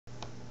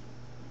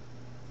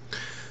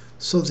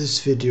So this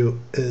video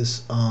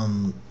is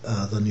on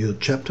the new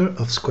chapter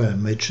of square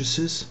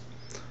matrices,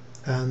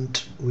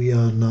 and we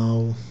are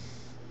now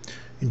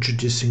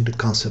introducing the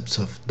concepts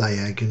of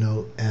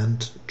diagonal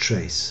and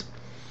trace.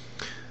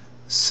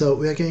 So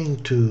we are going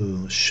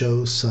to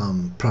show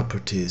some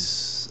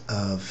properties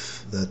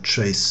of the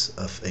trace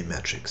of a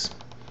matrix.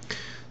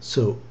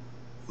 So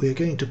we are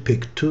going to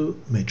pick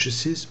two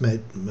matrices,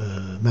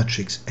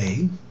 matrix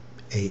A,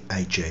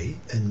 Aij,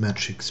 and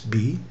matrix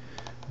B,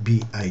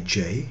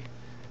 Bij,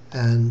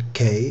 and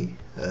K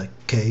a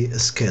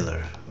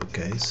scalar.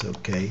 Okay, so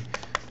K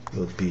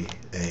will be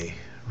a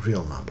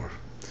real number.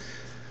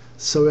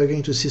 So we're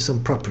going to see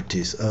some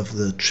properties of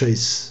the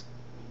trace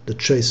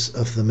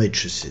of the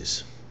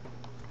matrices.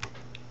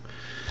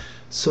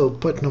 So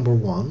point number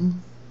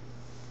one,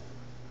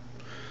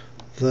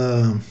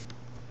 the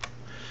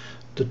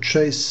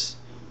trace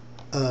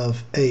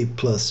of A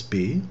plus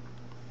B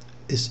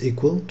is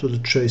equal to the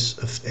trace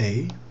of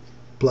A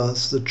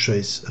plus the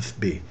trace of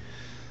B.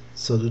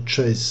 So the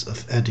trace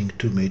of adding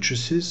two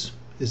matrices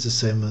is the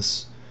same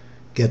as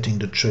getting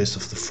the trace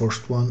of the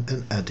first one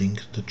and adding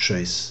the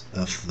trace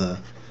of the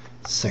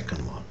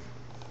second one.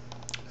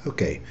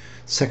 Okay,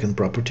 second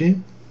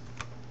property.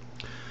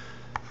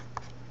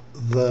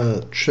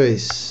 The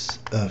trace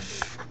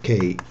of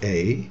Ka,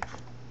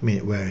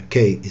 where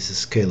K is a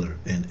scalar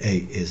and A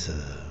is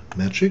a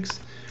matrix,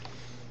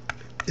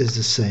 is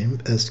the same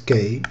as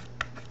K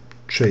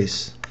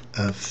trace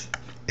of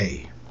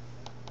A.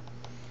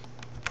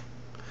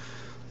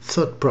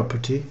 Third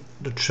property,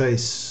 the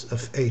trace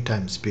of A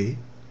times B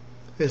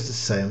is the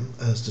same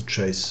as the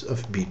trace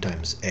of B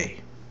times A.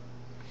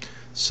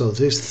 So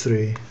these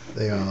three,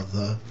 they are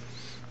the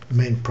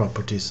main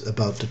properties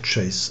about the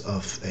trace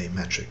of a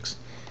matrix.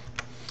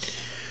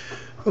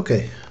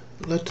 Okay,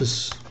 let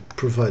us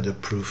provide a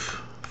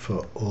proof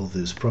for all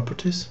these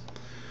properties.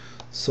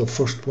 So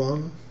first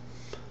one,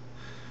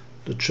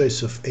 the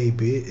trace of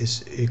AB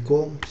is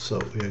equal, so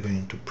we are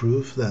going to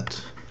prove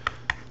that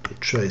the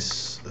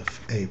trace of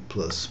A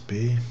plus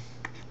B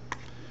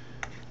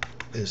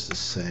is the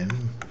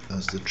same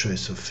as the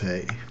trace of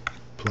A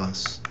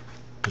plus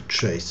the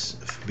trace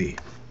of B.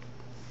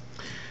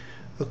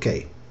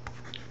 Okay,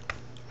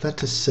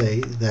 let us say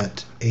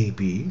that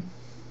AB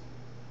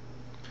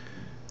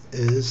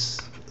is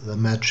the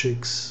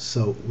matrix,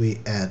 so we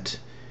add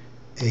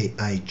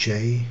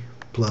Aij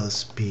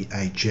plus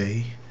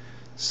Bij,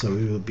 so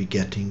we will be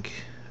getting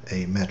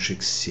a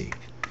matrix C,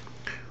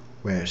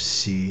 where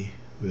C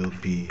will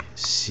be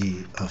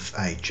C of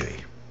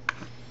Ij.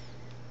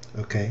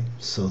 Okay,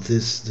 so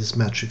this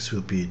matrix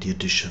will be the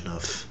addition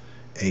of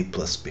A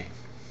plus B.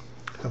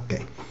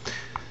 Okay,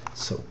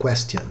 so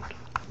question,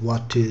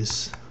 what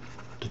is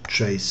the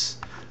trace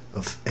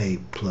of A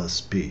plus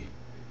B?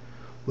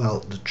 Well,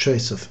 the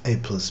trace of A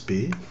plus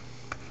B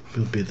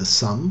will be the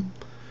sum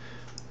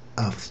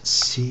of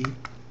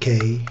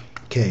CKK,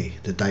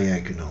 the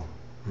diagonal,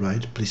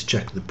 right? Please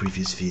check the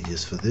previous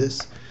videos for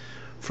this,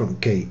 from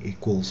K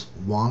equals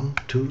 1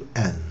 to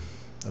N.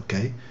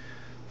 Okay,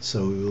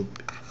 so we will,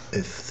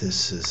 if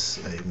this is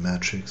a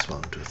matrix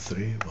 1, 2,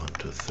 3, 1,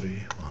 2, 3,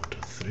 1, 2,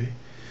 3,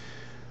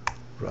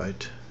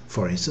 right?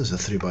 For instance, a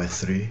 3 by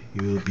 3,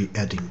 you will be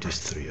adding these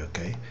three.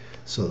 Okay,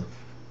 so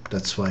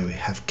that's why we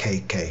have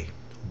KK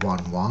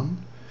 1,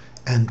 1,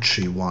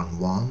 entry 1,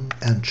 1,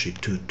 entry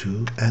 2,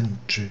 2,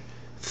 entry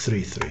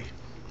 3, 3.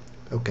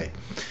 Okay,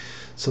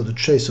 so the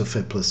trace of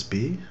A plus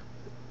B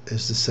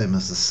is the same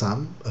as the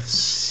sum of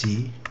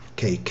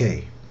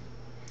CKK.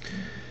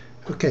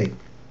 Okay,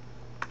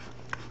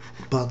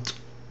 but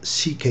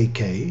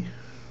CKK,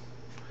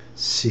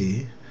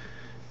 C,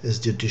 is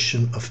the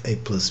addition of A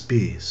plus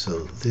B,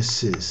 so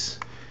this is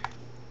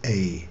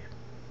Aij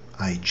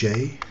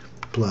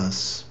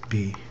plus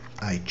Bij,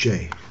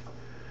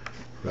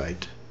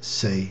 right?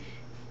 Say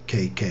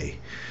KK,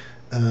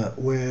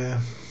 where,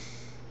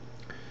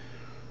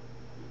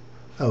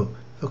 oh,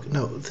 okay,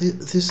 no,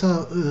 these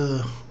are,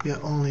 we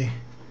are only,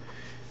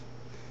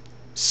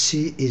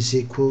 C is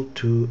equal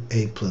to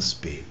A plus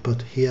B,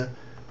 but here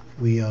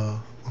we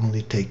are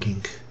only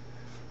taking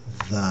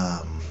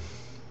the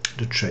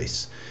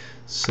trace.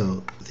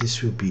 So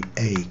this will be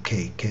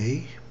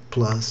AKK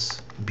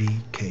plus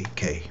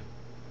BKK.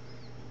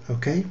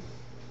 Okay?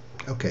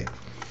 Okay.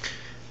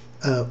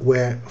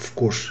 Where, of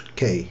course,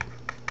 K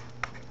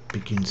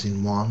begins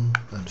in 1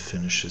 and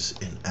finishes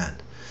in N.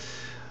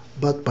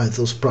 But by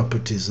those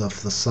properties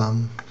of the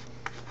sum,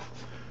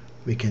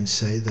 we can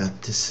say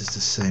that this is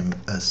the same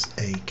as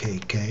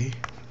AKK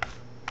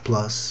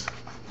plus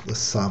the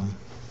sum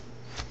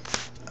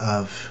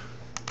of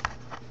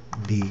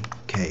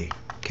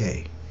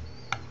BKK.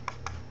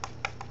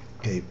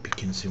 K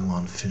begins in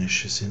 1,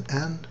 finishes in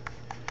N.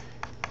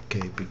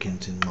 K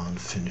begins in 1,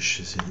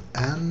 finishes in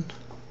N.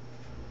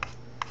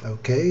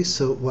 Okay,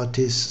 so what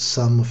is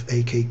sum of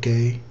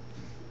AKK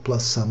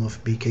plus sum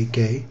of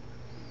BKK?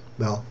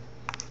 Well,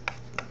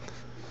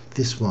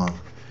 this one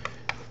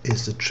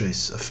is the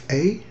trace of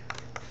A,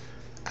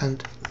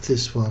 and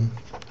this one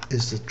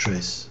is the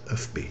trace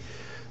of B.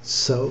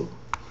 So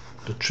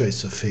the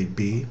trace of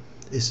AB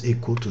is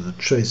equal to the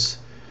trace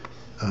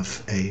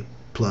of A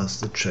plus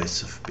the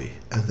trace of B.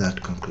 And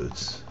that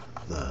concludes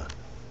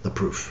the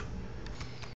proof.